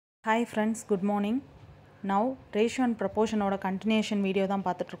Hi friends, good morning. Now ratio and proportion oda continuation video தான்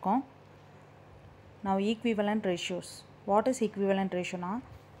பார்த்துட்டு இருக்கோம். Now equivalent ratios. What is equivalent ratio na?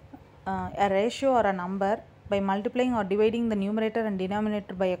 A ratio or a number by multiplying or dividing the numerator and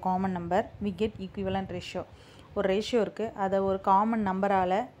denominator by a common number we get equivalent ratio. ஒரு ratio இருக்குது, அதை ஒரு common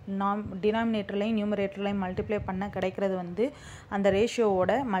நம்பரால் டினாமினேட்டர்லையும் நியூமரேட்டர்லையும் multiply பண்ண கிடைக்கிறது வந்து அந்த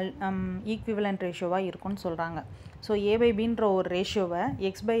ரேஷியோவோட ஈக்விவலண்ட் ரேஷியோவாக இருக்கும்னு சொல்கிறாங்க. ஸோ A/Bன்ற ஒரு ரேஷியோவை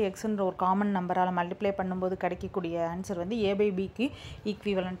X/Xன்ற ஒரு காமன் நம்பரால் மல்டிப்ளை பண்ணும்போது கிடைக்கக்கூடிய ஆன்சர் வந்து A/Bக்கு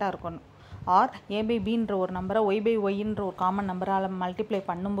ஈக்விவலண்ட்டாக இருக்கணும். ஆர் A/Bன்ற ஒரு நம்பரை Y/Yன்ற ஒரு காமன் நம்பரால் மல்டிப்ளை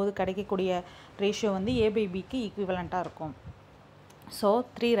பண்ணும்போது கிடைக்கக்கூடிய ரேஷியோ வந்து A/Bக்கு ஈக்விவலண்ட்டாக இருக்கும். ஸோ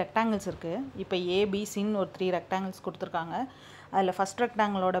 3 ரெக்டாங்கிள்ஸ் இருக்குது. இப்போ ABCன்னு ஒரு 3 ரெக்டாங்கிள்ஸ் கொடுத்துருக்காங்க. அதில் ஃபஸ்ட்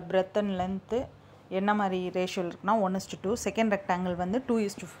ரெக்டாங்கிளோட பிரெத் அண்ட் லென்த்து என்ன மாதிரி ரேஷியோவில் இருக்குன்னா 1:2. செகண்ட் ரெக்டாங்கிள் வந்து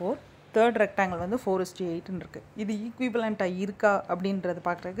 2:4. தேர்ட் ரெக்டாங்கிள் வந்து 4:8ன்னு இருக்குது. இது ஈக்விவலண்ட்டாக இருக்கா அப்படின்றது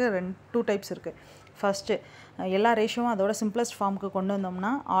பார்க்குறதுக்கு 2 டைப்ஸ் இருக்குது. ஃபஸ்ட்டு எல்லா ரேஷியோவும் அதோட சிம்பிளஸ்ட் ஃபார்முக்கு கொண்டு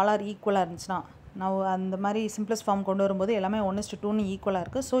வந்தோம்னா ஆல் ஆர் ஈக்குவலாக இருந்துச்சுன்னா நான் அந்த மாதிரி சிம்பிளஸ்ட் ஃபார்ம் கொண்டு வரும்போது எல்லாமே 1:2ன்னு ஈக்குவலாக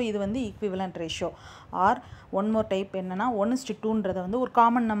இருக்குது. ஸோ இது வந்து ஈக்விவலண்ட் ratio. R one more type என்னென்னா 1:2ன்றதை வந்து ஒரு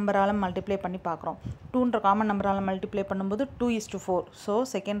காமன் நம்பரால் மல்டிப்ளை பண்ணி பார்க்குறோம். 2ன்ற காமன் நம்பரால் மல்டிப்ளை பண்ணும்போது 2:4. ஸோ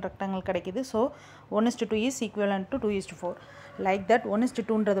செகண்ட் ரெக்டாங்கிள் கிடைக்கிது. So 1:2 is equivalent to 2:4. Like that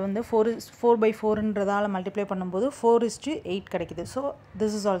 1:2ன்றது வந்து 4/4ன்றதால் மல்டிப்ளை பண்ணும்போது 4:8 கிடைக்கிது. So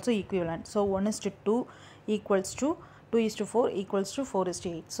this is also equivalent. So 1:2 equals to 2:4 equals to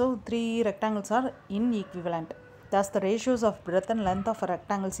 4:8. So 3 rectangles are in equivalent. Thus the ratios of breadth and length of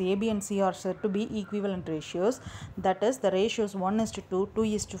rectangles AB and C are said to be equivalent ratios. That is, the ratios 1:2,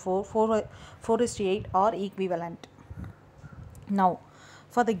 2:4, 4:8 are equivalent. Now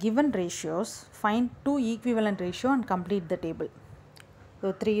for the given ratios, find 2 equivalent ratio and complete the table.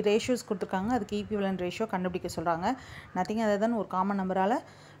 So 3 ratios கொடுத்துருக்காங்க, அதுக்கு ஈக்விவலண்ட் ratio கண்டுபிடிக்க சொல்கிறாங்க. Nothing other தென் ஒரு common நம்பரால்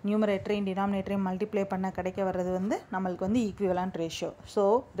நியூமரேட்டரையும் டினாமினேட்டரையும் multiply பண்ண கிடைக்க வர்றது வந்து நம்மளுக்கு வந்து ஈக்விவலண்ட் ரேஷியோ. ஸோ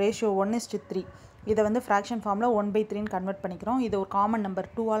ரேஷியோ 1:3 இதை வந்து ஃப்ராக்ஷன் ஃபார்மில் 1/3ன்னு கன்வெர்ட் பண்ணிக்கிறோம். இது ஒரு காமன்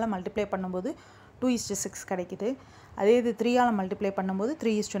நம்பர் 2ஆல் மல்டிப்ளை பண்ணும்போது 2:6 கிடைக்குது. அதே இது 3ஆல் மல்டிப்ளை பண்ணும்போது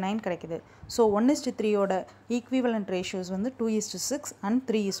 3:9 கிடைக்குது. ஸோ 1:3யோட ஈக்விவலண்ட் ரேஷியோஸ் வந்து 2:6 அண்ட்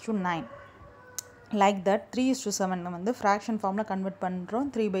 3:9. லைக் தட் 3:7 வந்து ஃப்ராக்ஷன் ஃபார்மில் கன்வெர்ட் பண்ணுறோம்.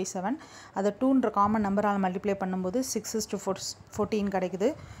 3/7 அதை 2ன்ற காமன் நம்பரால் மல்டிப்ளை பண்ணும்போது 6:14 கிடைக்குது.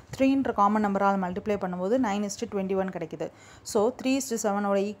 3ன்ற காமன் நம்பரால் மல்டிப்ளை பண்ணும்போது 9:21 கிடைக்குது. ஸோ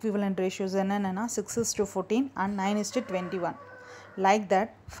 3:7ஓட ஈக்விவலண்ட் ரேஷியோஸ் என்னென்னா 6:14 அண்ட் 9:21. லைக்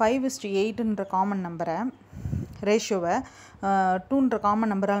தட் 5:8ன்ற காமன் நம்பரை ரேஷியோவை 2ன்ற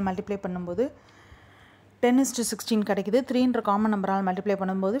காமன் நம்பரால் மல்டிப்ளை பண்ணும்போது 10:16 கிடைக்குது. 3ன்ற காமன் நம்பரால் மல்டிப்ளை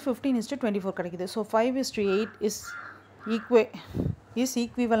பண்ணும்போது 15:24 கிடைக்குது. So 5:8 is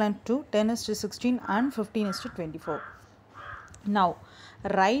equivalent to 10:16 and 15:24. Now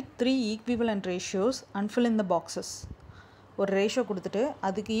write 3 equivalent ratios and fill in the boxes. ஒரு ரேஷியோ கொடுத்துட்டு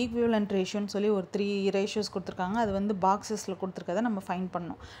அதுக்கு ஈக்விவலண்ட் ரேஷியோன்னு சொல்லி ஒரு 3 ரேஷியோஸ் கொடுத்துருக்காங்க. அது வந்து பாக்ஸஸில் கொடுத்துருக்கதை நம்ம ஃபைண்ட்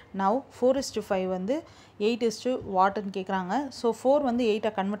பண்ணணும். நவ் 4:5 வந்து 8 வாட்னு கேட்குறாங்க. ஸோ 4 வந்து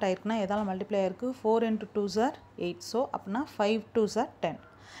 8 கன்வெர்ட் ஆயிருக்குன்னா எதால் மல்டிப்ளை ஆயிருக்கு? 4 × 2 are 8. ஸோ அப்படின்னா 5 2s are 10.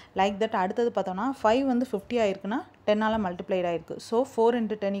 லைக் தட் அடுத்தது பார்த்தோன்னா 5 வந்து 50 ஆயிருக்குன்னா 10ஆல் மல்டிப்ளைட் ஆயிருக்கு. ஸோ 4 ×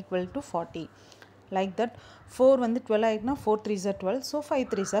 10 = 40. லைக் தட் 4 வந்து 12 ஆயிருக்குன்னா 4 3s are 12. So 5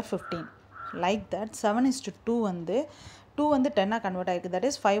 3s are 15. Like that 7:2 வந்து 2 வந்து 10ஆக கன்வெர்ட் ஆயிருக்கு. தட்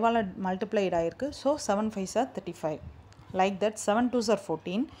இஸ் 5ஆல் மல்டிப்ளைட் ஆயிருக்கு. So 7 5s are 35. Like that 7 2s are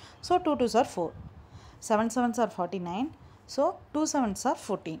 14. So 2 2s are 4. 7 7s are 49. So 2 7s are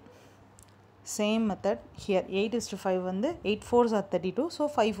 14. Same method here 8:5 வந்து 8 4s are 32. So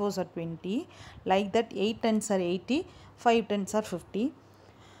 5 4s are 20. Like that 8 10s are 80. 5 10s are 50.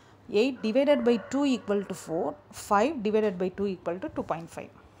 8 divided by 2 equal to 4. 5 divided by 2 equal to 2.5.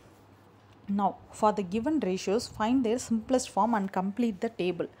 Now for the given ratios, find their simplest form and complete the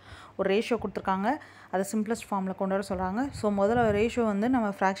table. ஒரு ratio கொடுத்துருக்காங்க, அதை simplest ஃபார்மில் கொண்டு வர சொல்கிறாங்க. So முதல்ல ratio வந்து நம்ம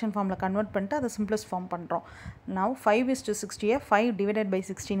ஃப்ராக்ஷன் ஃபார்மில் கன்வெர்ட் பண்ணிட்டு அதை சிம்பிளஸ்ட் ஃபார்ம் பண்ணுறோம். நவ் 5:60 5 divided by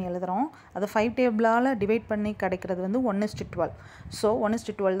 16 எழுதுகிறோம். அதை 5 டேபிளால் டிவைட் பண்ணி கிடைக்கிறது வந்து 1:12. ஸோ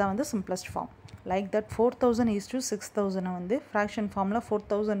 1:12 தான் வந்து சிம்பிளஸ்ட் ஃபார்ம். லைக் தட் 4000:6000 வந்து ஃப்ராக்ஷன் ஃபார்மில்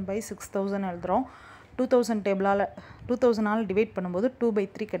 4000/6000 எழுதுகிறோம். 2000ஆல் டிவைட் பண்ணும்போது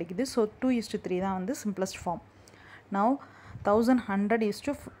 2/3 கிடைக்குது. ஸோ 2:3 தான் வந்து சிம்பிளஸ்ட் ஃபார்ம். நவ்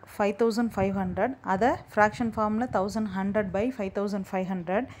 1100:5500 அதை ஃப்ராக்ஷன் ஃபார்மில்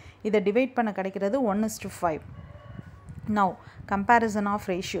 1100/5500 இதை டிவைட் பண்ண கிடைக்கிறது 1:5. Now comparison of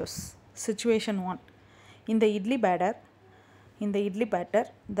ratios. Situation 1. இந்த இட்லி பேட்டர் இந்த idli batter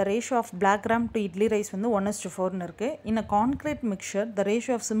the ratio of black gram to idli rice வந்து 1:4 ன்னு இருக்குது. in a concrete mixture the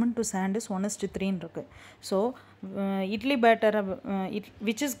ratio of cement to sand is 1:3 ன்னு இருக்குது. So idli batter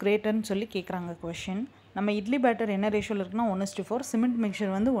which is greater ன்னு சொல்லி கேட்குறாங்க கொஷின். நம்ம இட்லி பேட்டர் என்ன ரேஷியோவில் இருக்குன்னா 1:4, சிமெண்ட்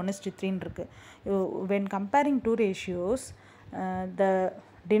மிக்சர் வந்து 1:3 ன்னு இருக்குது. when comparing two ratios the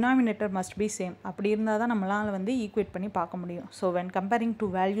denominator must be same. அப்படி இருந்தால் தான் நம்மளால் வந்து ஈக்குவேட் பண்ணி பார்க்க முடியும். So when comparing two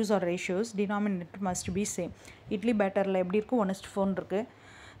values or ratios denominator must be same. Idli பேட்டரில் எப்படி இருக்குது 1:4 இருக்குது,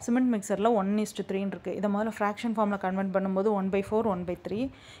 சிமெண்ட் மிக்சரில் 1:3 இருக்குது. இதை முதல்ல ஃப்ராக்ஷன் ஃபார்மில் கன்வெர்ட் பண்ணும்போது 1/4 1/3.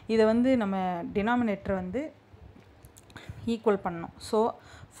 இதை வந்து நம்ம டினாமினேட்டர் வந்து ஈக்குவல் பண்ணணும். ஸோ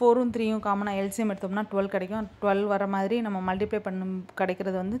 4ம் 3யும் காமனாக எல்சிஎம் எடுத்தோம்னா 12 கிடைக்கும். 12 வர மாதிரி நம்ம மல்டிப்ளை பண்ணும்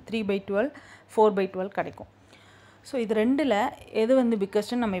கிடைக்கிறது வந்து 3/12 4/12 கிடைக்கும். ஸோ இது ரெண்டில் எது வந்து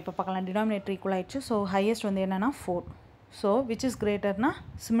பிக்கஸ்ட்டுன்னு நம்ம இப்போ பார்க்கலாம். டினாமினேட்டர் ஈக்குவல் ஆயிடுச்சு. ஸோ ஹையஸ்ட் வந்து என்னென்னா 4. So which is கிரேட்டர்னா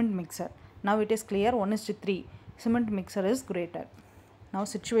cement mixer. Now it is clear 1:3 cement mixer is greater. Now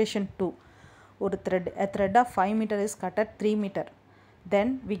situation 2. ஒரு a thread of 5 meter is cut at 3 meter. Then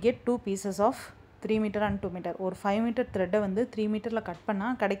we get two pieces of 3 meter and 2 meter. ஒரு 5 meter த்ரெட்டை வந்து 3 மீட்டரில் cut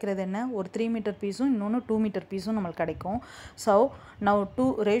பண்ணால் கிடைக்கிறது என்ன, ஒரு 3 meter பீஸும் இன்னொன்று 2 meter பீஸும் நம்மளுக்கு கிடைக்கும். So now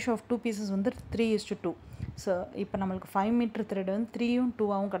ratio of 2 pieces வந்து 3:2. ஸோ இப்போ நம்மளுக்கு 5 meter த்ரெட் வந்து 3யும்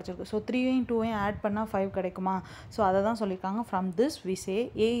 2ஆகவும் கிடச்சிருக்கு. ஸோ 3யும் 2யும் ஆட் பண்ணால் 5 கிடைக்குமா? ஸோ அதை தான் சொல்லியிருக்காங்க. From this we say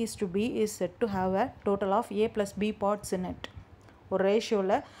A:B is said to have a total of A plus B parts in it. ஒரு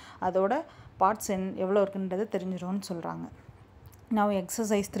ரேஷியோவில் அதோட பார்ட்ஸ் எவ்வளோ இருக்குன்றதை தெரிஞ்சிடும்னு சொல்கிறாங்க. Now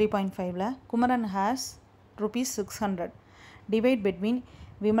exercise 3.5ல Kumaran has ₹600. Divide between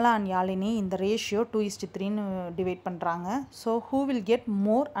Vimala and Yazhini இந்த ரேஷியோ 2:3ன்னு டிவைட் பண்ணுறாங்க. So who will get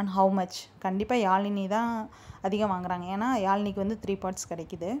more and how much? கண்டிப்பாக யாழினி தான் அதிகம் வாங்குறாங்க. ஏன்னா யாழினிக்கு வந்து 3 parts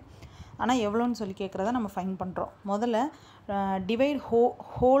கிடைக்குது. ஆனால் எவ்வளோன்னு சொல்லி கேட்குறத நம்ம ஃபைன் பண்ணுறோம். முதல்ல டிவைட்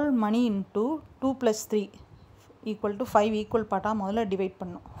ஹோல் மணி இன்ட்டு 2 + 3 = 5 ஈக்குவல் பார்ட்டாக முதல்ல டிவைட்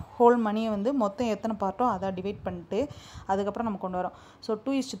பண்ணணும். ஹோல் மணியை வந்து மொத்தம் எத்தனை பார்ட்டோ அதை டிவைட் பண்ணிட்டு அதுக்கப்புறம் நம்ம கொண்டு வரோம். ஸோ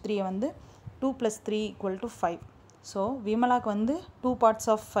 2:3 வந்து 2 + 3 = 5. ஸோ விமலாக்கு வந்து 2 parts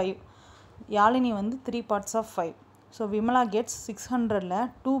of 5, யாழினி வந்து 3 parts of 5. So Vimala gets 600ல்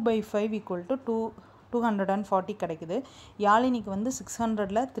 2/5 = 240 கிடைக்குது. யாழினிக்கு வந்து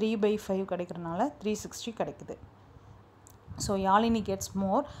 600ல் 3/5 கிடைக்கிறதுனால 360 கிடைக்குது. So Yazhini gets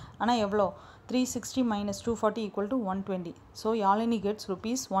more. ஆனால் எவ்வளோ? 360 - 240 = 120. So Yazhini gets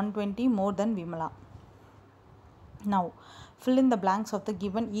 ₹120 more than Vimala. Now fill in the blanks of the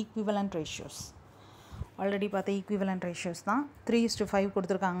given equivalent ratios. Already பார்த்த ஈக்குவிவலண்ட் ரேஷியோஸ் தான். 3:5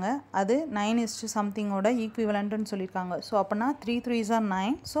 கொடுத்துருக்காங்க. அது 9:somethingோட ஈக்குவிவலண்ட்டுன்னு சொல்லியிருக்காங்க. ஸோ அப்போனா 3 3s are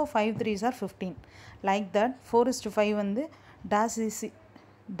 9. So 5 3s are 15. Like that 4:5 வந்து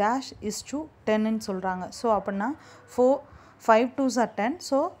 -10ன்னு சொல்கிறாங்க. ஸோ அப்படின்னா 5 2s are 10.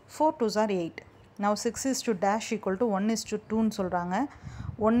 So 4 2s are 8. Now 6:1 = 1:2ன்னு சொல்கிறாங்க.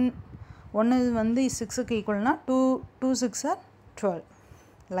 1 வந்து 6க்கு ஈக்குவல்னா 2 6 are 12.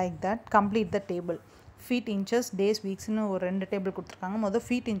 Like that complete the table. Feet inches days வீக்ஸ்னு ஒரு 2 டேபிள் கொடுத்துருக்காங்க. முதல்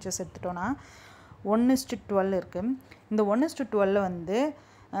ஃபீட் இன்ச்சஸ் எடுத்துட்டோன்னா 1:12 இருக்குது. இந்த 1:12 வந்து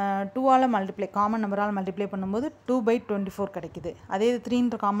 2ஆல் மல்டிப்ளை காமன் நம்பரால் மல்டிப்ளை பண்ணும்போது 2/24 கிடைக்குது. அதே இது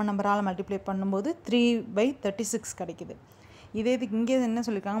 3ன்ற காமன் நம்பரால் மல்டிப்ளை பண்ணும்போது 3/36 கிடைக்குது. இதே இதுக்கு இங்கே என்ன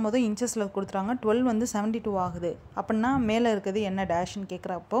சொல்லியிருக்காங்க, முதல் இன்ச்சஸில் கொடுத்துருக்காங்க. 12 வந்து 72 ஆகுது. அப்படின்னா மேலே இருக்கிறது என்ன டேஷ்ன்னு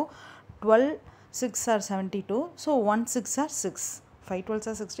கேட்குறப்போ 12 6 are 72. So 1 6 are 6. 5 12s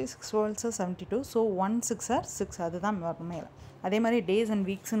are 60, 6 12s are 72. So 1 6 are 6. அதுதான் மேலே. அதே மாதிரி டேஸ் அண்ட்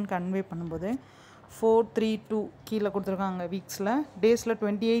வீக்ஸ்ன்னு கன்வே பண்ணும்போது 4 3 2 கீழே கொடுத்துருக்காங்க. வீக்ஸில் டேஸில்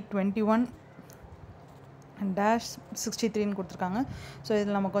 28 21 -63ன்னு கொடுத்துருக்காங்க. ஸோ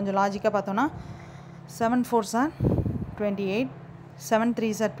இதில் நம்ம கொஞ்சம் லாஜிக்காக பார்த்தோன்னா 7 4s are 28, 7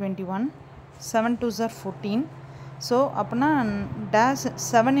 3s are 21, 7 2s are 14. So அப்படின்னா டேஷ்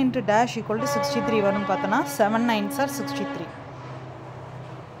 7 × டேஷ் = 63 வரும்னு பார்த்தோன்னா 7 9s are 63.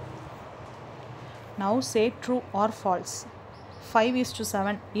 Now say true or false.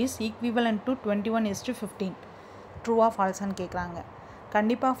 5:7 is equivalent to 21:15. True or false ன்னு கேட்குறாங்க.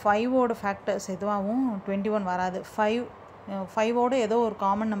 கண்டிப்பாக 5ஓட ஃபேக்டர்ஸ் எதுவாகவும் 21 வராது. 5ஓட ஏதோ ஒரு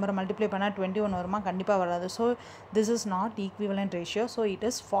காமன் நம்பரை மல்டிப்ளை பண்ணால் 21 வருமா? கண்டிப்பாக வராது. So this is not ஈக்குவிவலண்ட் ratio. So it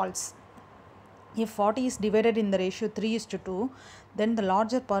is false. If 40 is divided in the ratio 3:2, then the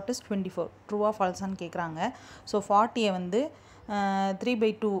larger part is 24. True or false ன்னு கேட்குறாங்க. ஸோ 40 வந்து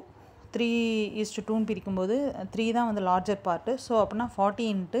 3/2 3:2ன்னு பிரிக்கும்போது 3 தான் வந்து லார்ஜர் பார்ட்டு. ஸோ அப்படின்னா 40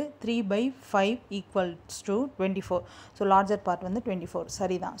 × 3/5 = 24. ஸோ லார்ஜர் பார்ட் வந்து 24.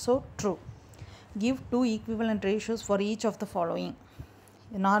 சரிதான். So true. Give 2 equivalent ratios for each of the following.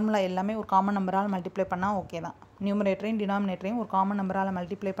 நார்மலாக எல்லாமே ஒரு காமன் நம்பரால் மல்டிப்ளை பண்ணால் ஓகே தான். நியூமரேட்டரையும் டினாமினேட்டரையும் ஒரு காமன் நம்பரால்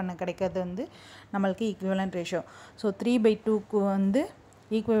மல்டிப்ளை பண்ண கிடைக்கிறது வந்து நம்மளுக்கு ஈக்குவிவலென்ட் ரேஷியோ. ஸோ 3/2க்கு வந்து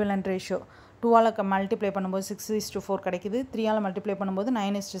ஈக்குவிவலென்ட் ரேஷியோ 2ஆல் மல்டிப்ளை பண்ணும்போது 6:4 கிடைக்குது. 3ஆல் மல்டிப்ளை பண்ணும்போது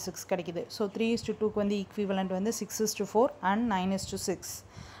 9:6 கிடைக்குது. ஸோ 3:2க்கு வந்து ஈக்குவிவலென்ட் வந்து 6:4 அண்ட் 9:6.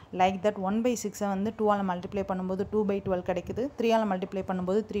 லைக் தட் 1/6 வந்து 2ஆல் மல்டிப்ளை பண்ணும்போது 2/12 கிடைக்குது. 3ஆல் மல்டிப்ளை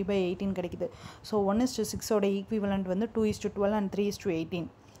பண்ணும்போது 3/18 கிடைக்குது. ஸோ 1:6ஓட ஈக்குவிவலென்ட் வந்து 2:12 அண்ட் 3:18.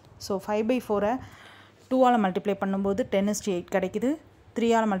 ஸோ 5/4 2ஆல் மல்டிப்ளை பண்ணும்போது 10:8 கிடைக்குது.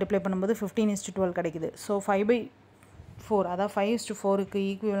 3ஆல் மல்டிப்ளை பண்ணும்போது 15:12 கிடைக்குது. ஸோ 5/4 அதாவது 5:4க்கு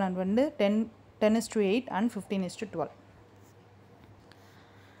ஈக்குவிவலென்ட் வந்து 10:8 and 15:12.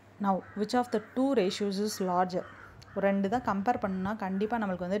 Now which of the two ratios is larger? ரெண்டு தான் கம்பேர் பண்ணால் கண்டிப்பாக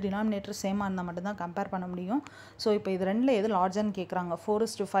நம்மளுக்கு வந்து டினாமினேட்டர் சேமாக இருந்தால் மட்டும்தான் கம்பேர் பண்ண முடியும். ஸோ இப்போ இது ரெண்டில் எது லார்ஜர்னு கேட்குறாங்க.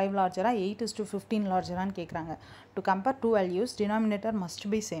 4:5 லார்ஜரா 8:15 லார்ஜரான்னு கேட்குறாங்க. To compare to values denominator must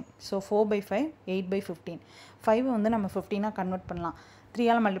be same. So 4/5 8/15. 5 வந்து நம்ம 15ஆக கன்வெர்ட் பண்ணலாம்.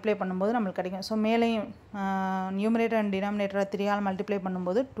 3ஆல் மல்டிப்ளை பண்ணும்போது நம்மளுக்கு கிடைக்கும். ஸோ மேலேயும் நியூமரேட்டர் அண்ட் டினாமினேட்டரை 3ஆல் மல்டிப்ளை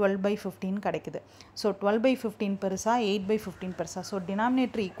பண்ணும்போது 12/15 கிடைக்குது. ஸோ 12/15 பெருசா 8/15 பெருசா? ஸோ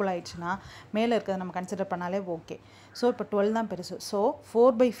டினாமினேட்டர் ஈக்குவல் ஆயிடுச்சுன்னா மேலே இருக்கிறத நம்ம கன்சிடர் பண்ணாலே ஓகே. ஸோ இப்போ 12 தான் பெருசு. So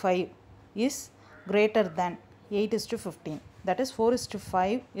 4/5 is greater than 8:15. That is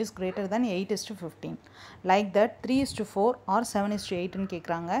 4:5 is greater than 8:15. Like that 3:4 or 7:8ன்னு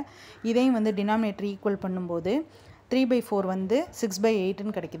கேட்குறாங்க. இதையும் வந்து டினாமினேட்டர் ஈக்குவல் பண்ணும்போது 3/4 வந்து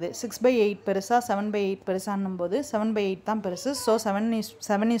 6/8ன்னு கிடைக்குது. 6/8 பெருசா 7/8 பெருசான்னும் போது 7/8 தான் பெருசு. So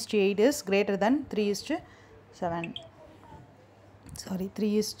 7:8 is greater than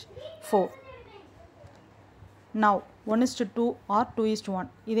 3:4. Now 1:2 or 2:1.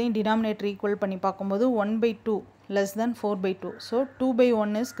 இதையும் டினாமினேட்டர் ஈக்குவல் பண்ணி பார்க்கும்போது 1/2 less than 4/2. So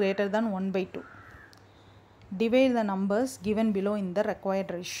 2/1 is greater than 1/2. Divide the numbers given below in the required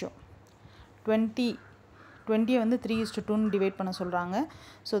ratio. 20 வந்து 3:2ன்னு டிவைட் பண்ண சொல்கிறாங்க.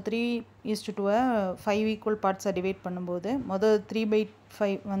 ஸோ 3:2 5 ஈக்குவல் பார்ட்ஸாக டிவைட் பண்ணும்போது மொதல்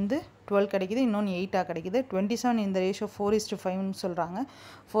 3/5 வந்து 12 கிடைக்குது. இன்னொன்று 8ஆக கிடைக்குது. 27 இந்த ரேஷியோ 4:5ன்னு சொல்கிறாங்க.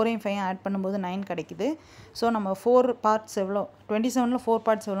 4ஐயும் 5ஐயும் ஆட் பண்ணும்போது 9 கிடைக்குது. ஸோ நம்ம 4 பார்ட்ஸ் எவ்வளோ 27ல் 4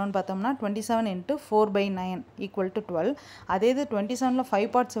 பார்ட்ஸ் எவ்வளோன்னு பார்த்தோம்னா 27 × 4/9 = 12. அதே இது 27ல் 5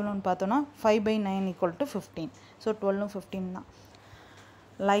 பார்ட்ஸ் எவ்வளோன்னு பார்த்தோம்னா 5/9 = 15. ஸோ 12ம் 15 தான்.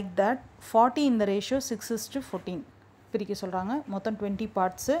 லைக் தட் 40 இந்த ரேஷியோ 6:14 பிரிக்க சொல்கிறாங்க. மொத்தம் 20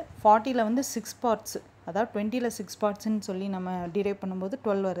 பார்ட்ஸு. 40ல் வந்து 6 பார்ட்ஸு, அதாவது 20ல் 6 பார்ட்ஸுன்னு சொல்லி நம்ம டிரைவ் பண்ணும்போது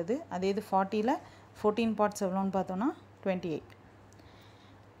 12 வருது. அதே இது 40ல் 14 பார்ட்ஸ் எவ்வளோன்னு பார்த்தோன்னா 28.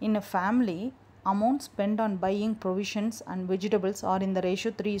 In a family, amount spent on buying provisions and vegetables are in the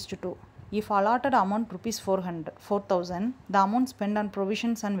ratio 3:2. If allotted amount ₹4,000, the amount spent on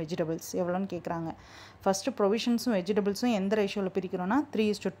provisions and vegetables எவ்வளோன்னு கேட்குறாங்க. ஃபஸ்ட்டு ப்ரொவிஷன்ஸும் வெஜிடபிள்ஸும் எந்த ரேஷியோவில் பிரிக்கிறோன்னா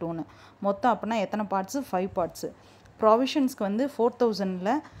 3:2ன்னு. மொத்தம் அப்படின்னா எத்தனை பார்ட்ஸு 5 பார்ட்ஸு. ப்ரொவிஷன்ஸ்க்கு வந்து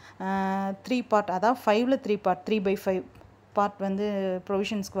 4,000ல் 3 பார்ட், அதாவது 5ல் 3 பார்ட் 3/5 பார்ட் வந்து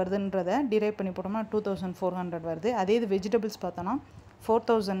ப்ரொவிஷன்ஸ்க்கு வருதுன்றதை டிரைவ் பண்ணி போட்டோம்னா 2,400 வருது. அதே இது வெஜிடபிள்ஸ் பார்த்தோன்னா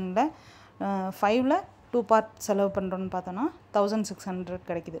 4,000ல் 5ல் 2 பார்ட் செலவு பண்ணுறோன்னு பார்த்தோன்னா 1,600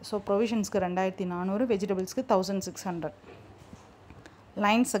 கிடைக்குது. So ப்ரொவிஷன்ஸ்க்கு 2,400, வெஜிடபிள்ஸ்க்கு 1,600.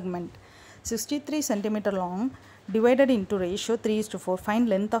 Line segment 63 cm long divided into ratio 3:4. Find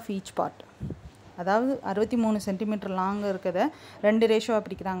length of each part. அதாவது 63 சென்டிமீட்டர் லாங் இருக்கிறத 2 ரேஷியோவாக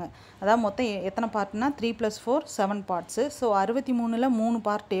பிரிக்கிறாங்க. அதாவது மொத்தம் எத்தனை பார்ட்னா 3 + 4 7 பார்ட்ஸு. ஸோ 63ல் 3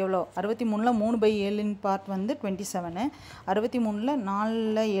 பார்ட் எவ்வளோ? 63ல் 3/7 பார்ட் வந்து 27. 63ல்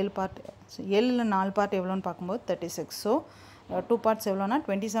 4ல் 7 பார்ட் 7ல் 4 பார்ட் எவ்வளோன்னு பார்க்கும்போது 36. ஸோ 2 பார்ட்ஸ் எவ்வளோனா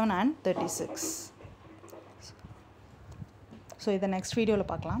 27 and 36. ஸோ இதை நெக்ஸ்ட்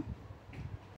வீடியோவில் பார்க்கலாம்.